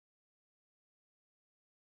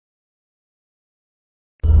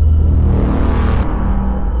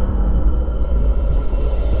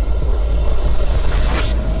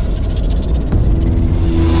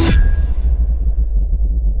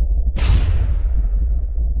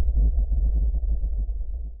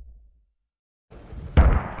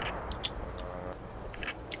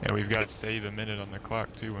And we've got to save a minute on the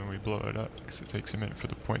clock too when we blow it up, because it takes a minute for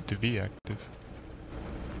the point to be active.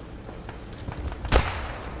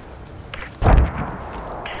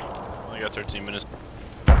 Only got 13 minutes.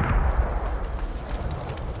 I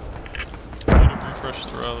need to refresh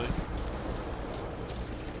the rally.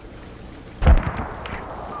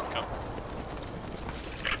 Come.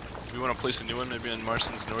 Do we want to place a new one maybe in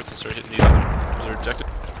Marston's north and start hitting these other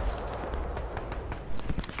objectives?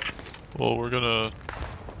 Well, we're gonna...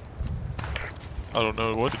 I don't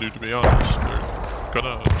know what to do, to be honest. They're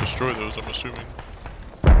gonna destroy those, I'm assuming.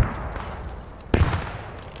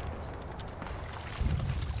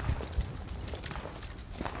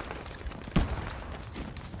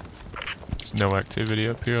 There's no activity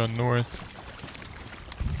up here on north.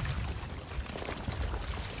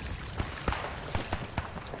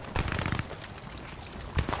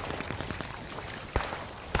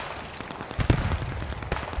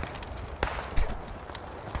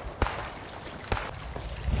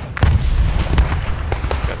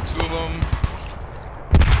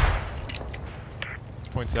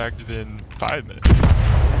 Points active in 5 minutes.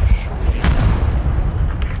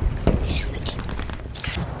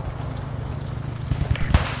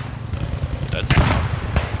 That's...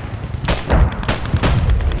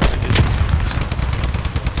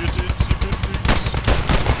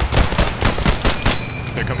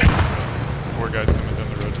 They're coming. 4 guys coming down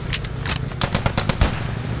the road.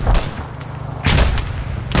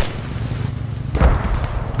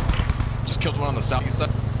 Just killed one on the south side.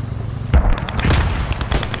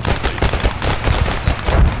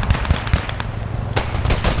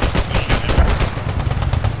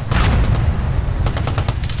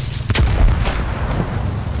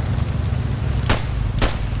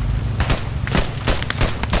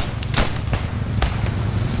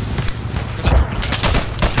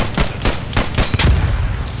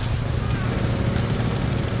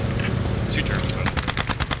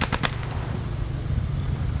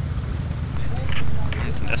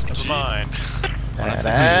 Never mind.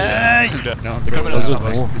 No, They're coming out of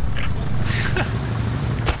us.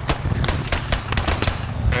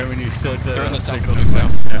 Right when you said that, They're in the I south was building thinking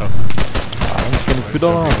south. myself, Acho que no fio da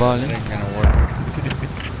navalha, that hein? ain't gonna work.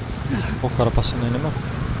 Ó, o cara passando aí na minha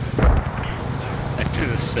I could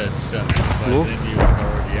have said something, but Hello? then you was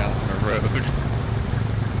already out on the road.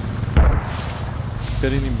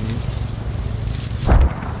 Espera inimigo.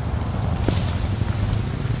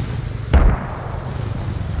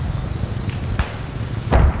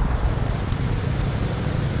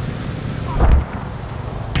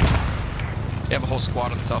 They have a whole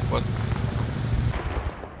squad on the southwest.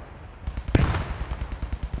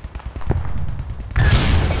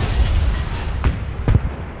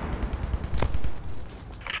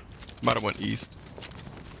 Might have went east.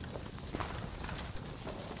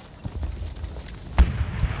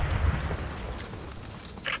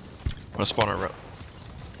 I'm gonna spawn a route.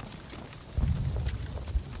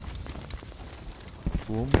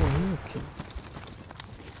 Vou morrer aqui.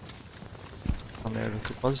 Ah, merda, eu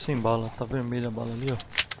tô quase sem bala. Tá vermelha a bala ali, ó.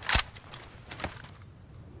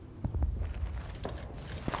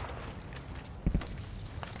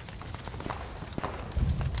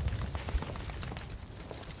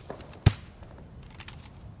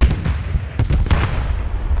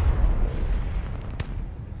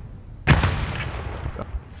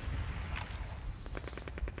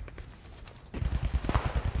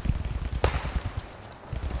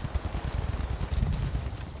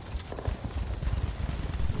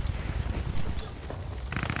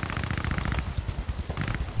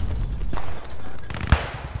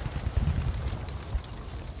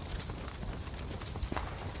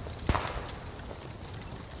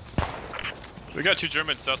 We got 2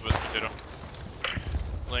 Germans southwest, Potato.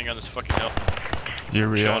 Laying on this fucking hill. Your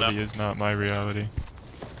Showing reality up. is not my reality.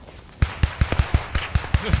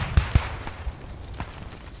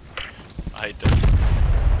 I hate that.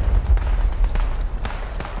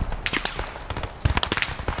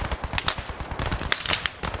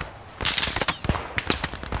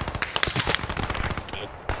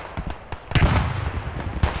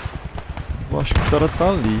 Eu acho que o cara tá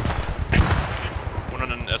ali. One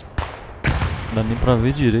on an S. Não dá nem pra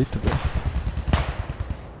ver direito, velho.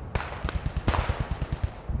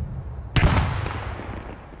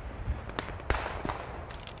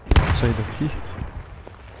 Vou sair daqui.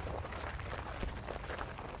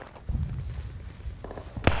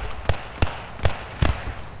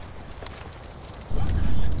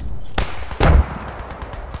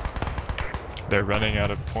 They're running out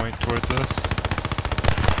of point towards us.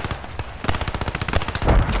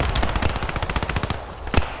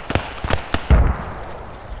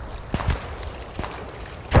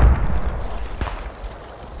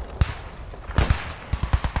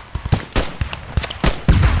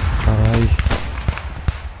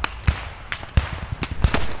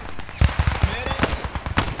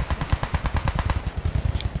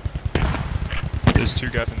 2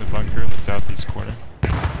 guys in the bunker in the southeast corner.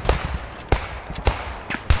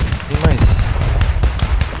 Tem mais.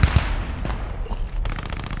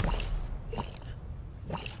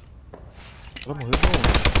 Ela morreu de onde?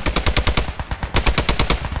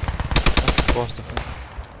 Nas costas, cara.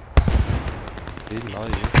 Sei lá,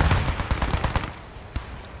 eu.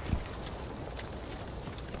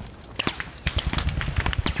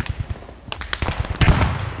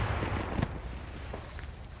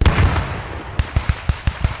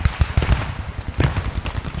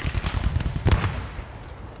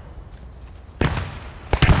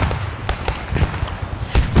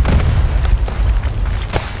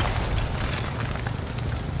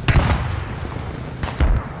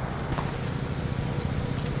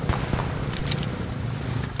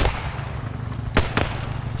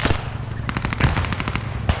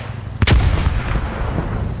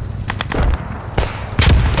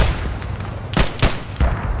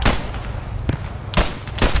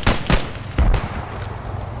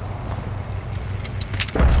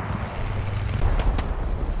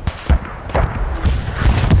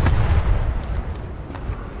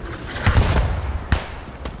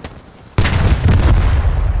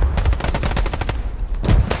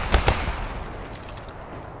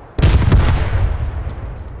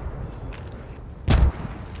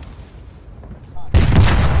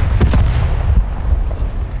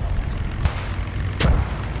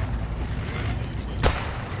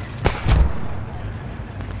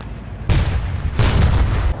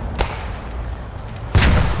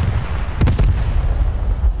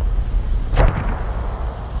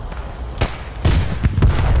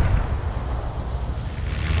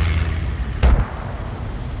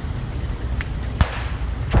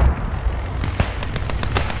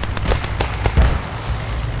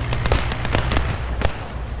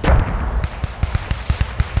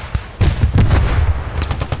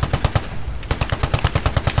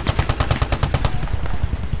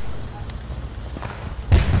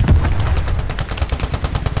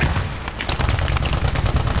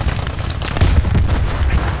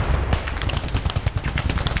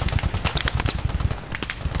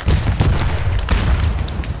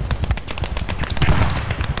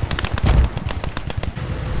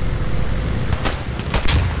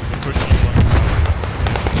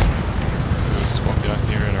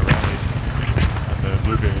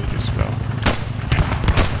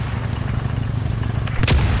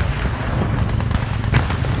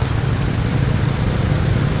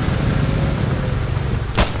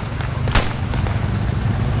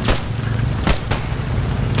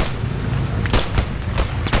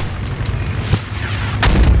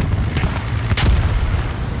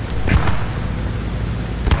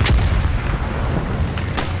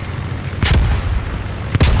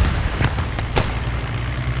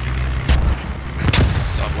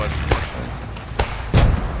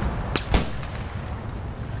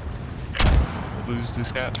 Lose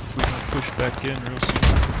this gap if we don't push back in real soon.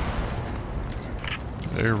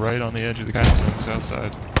 They're right on the edge of the cap zone, south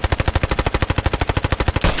side.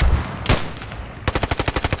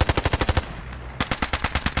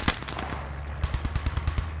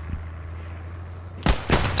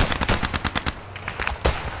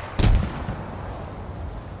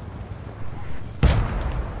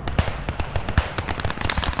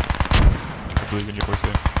 I believe in you, boys.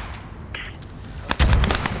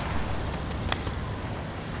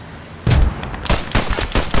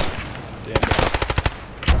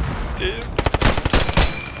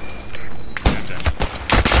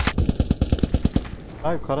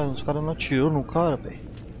 Ai, os caras não atirou no cara, velho.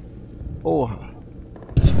 Porra.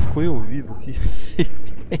 Só ficou eu vivo aqui.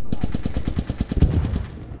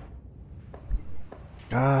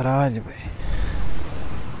 Caralho, velho.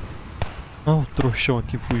 Olha o trouxão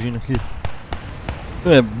aqui fugindo aqui.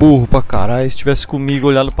 É burro pra caralho. Se tivesse comigo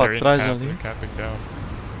olhado pra trás ali.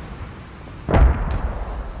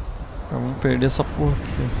 Vamos perder essa porra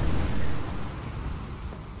aqui.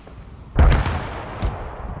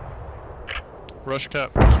 Rush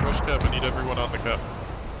cap, rush cap, I need everyone on the cap.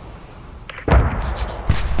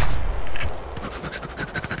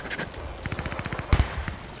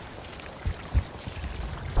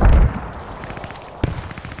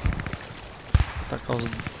 Tá causando.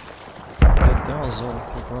 Tem até uma zona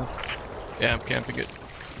aqui agora. Yeah, I'm camping it.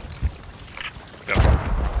 Yeah.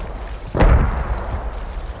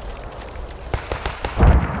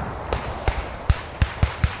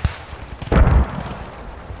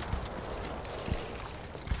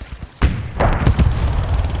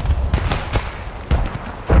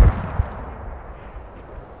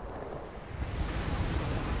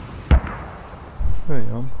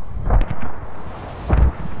 Ganhamos.